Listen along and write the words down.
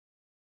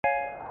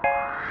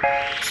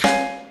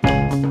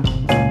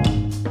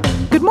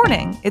Good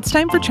morning. It's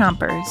time for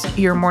Chompers,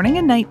 your morning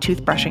and night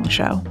toothbrushing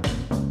show.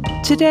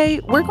 Today,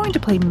 we're going to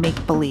play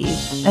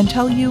make-believe and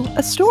tell you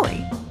a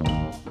story.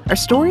 Our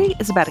story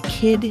is about a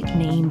kid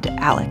named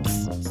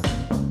Alex.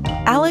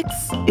 Alex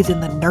is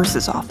in the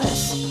nurse's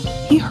office.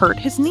 He hurt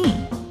his knee.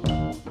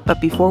 But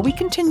before we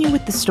continue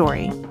with the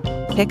story,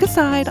 pick a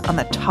side on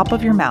the top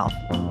of your mouth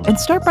and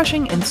start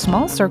brushing in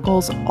small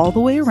circles all the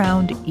way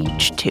around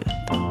each tooth.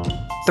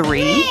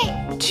 3,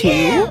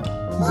 2,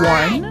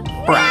 1,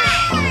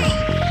 brush.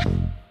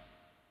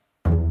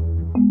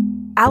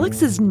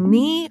 Alex's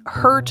knee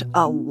hurt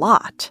a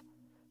lot,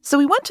 so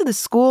he went to the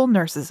school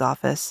nurse's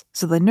office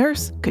so the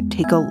nurse could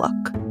take a look.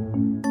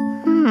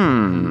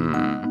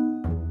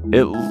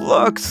 It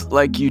looks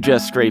like you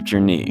just scraped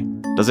your knee.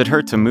 Does it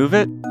hurt to move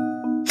it?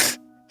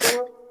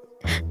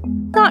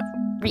 Not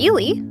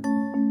really.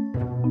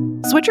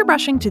 Switch your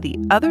brushing to the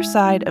other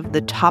side of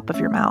the top of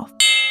your mouth.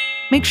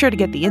 Make sure to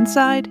get the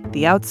inside,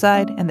 the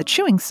outside, and the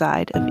chewing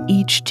side of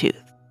each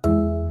tooth.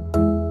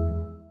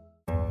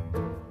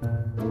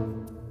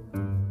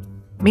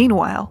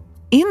 Meanwhile,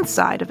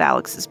 inside of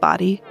Alex's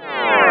body,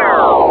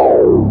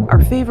 our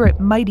favorite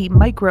mighty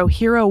micro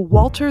hero,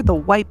 Walter the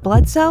white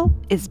blood cell,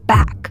 is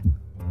back.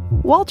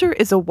 Walter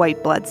is a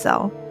white blood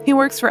cell. He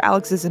works for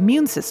Alex's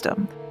immune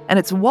system, and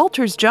it's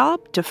Walter's job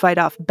to fight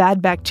off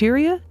bad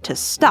bacteria to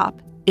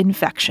stop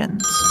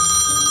infections.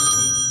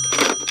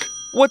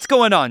 What's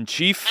going on,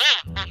 Chief?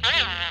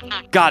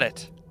 Got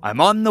it. I'm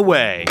on the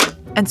way.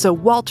 And so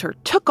Walter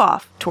took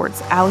off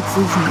towards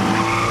Alex's knee.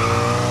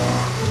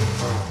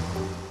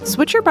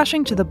 Switch your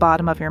brushing to the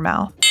bottom of your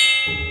mouth.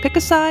 Pick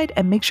a side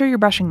and make sure you're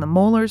brushing the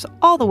molars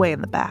all the way in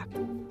the back.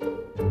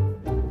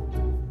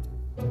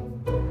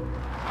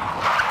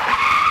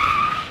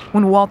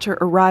 When Walter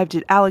arrived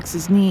at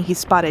Alex's knee, he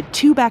spotted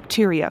 2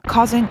 bacteria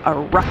causing a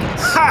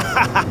ruckus.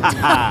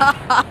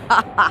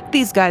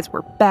 These guys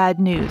were bad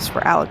news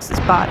for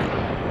Alex's body.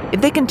 If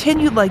they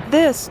continued like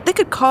this, they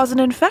could cause an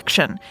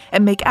infection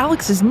and make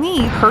Alex's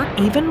knee hurt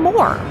even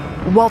more.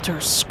 Walter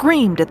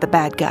screamed at the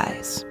bad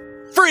guys.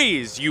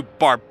 Freeze, you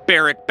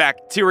barbaric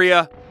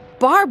bacteria!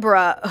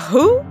 Barbara,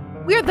 who?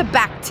 We're the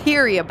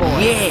bacteria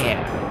boys.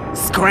 Yeah,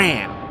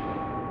 scram.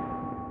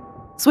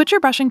 Switch your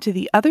brushing to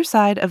the other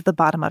side of the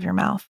bottom of your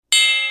mouth.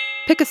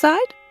 Pick a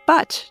side,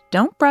 but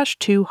don't brush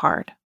too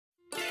hard.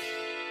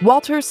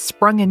 Walter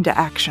sprung into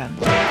action,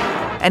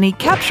 and he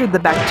captured the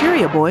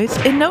bacteria boys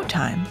in no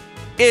time.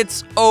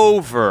 It's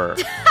over.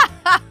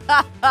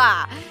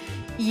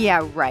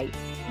 Yeah, right.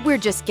 We're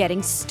just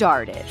getting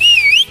started.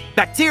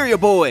 Bacteria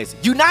boys,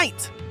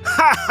 unite!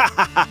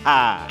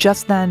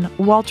 Just then,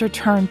 Walter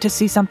turned to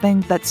see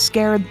something that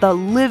scared the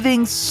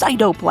living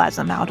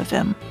cytoplasm out of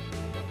him.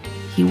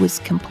 He was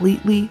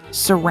completely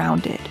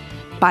surrounded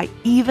by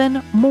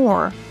even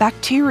more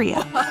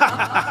bacteria.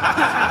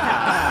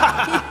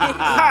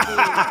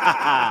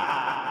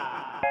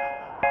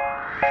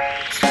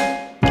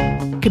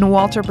 Can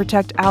Walter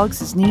protect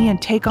Alex's knee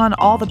and take on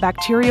all the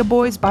bacteria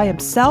boys by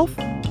himself?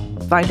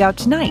 Find out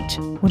tonight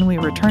when we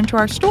return to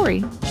our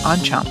story on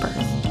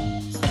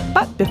Chompers.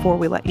 But before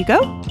we let you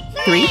go,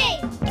 3,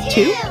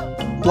 2,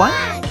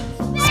 1,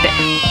 spit.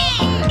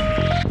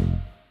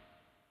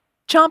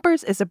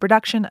 Chompers is a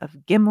production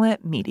of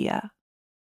Gimlet Media.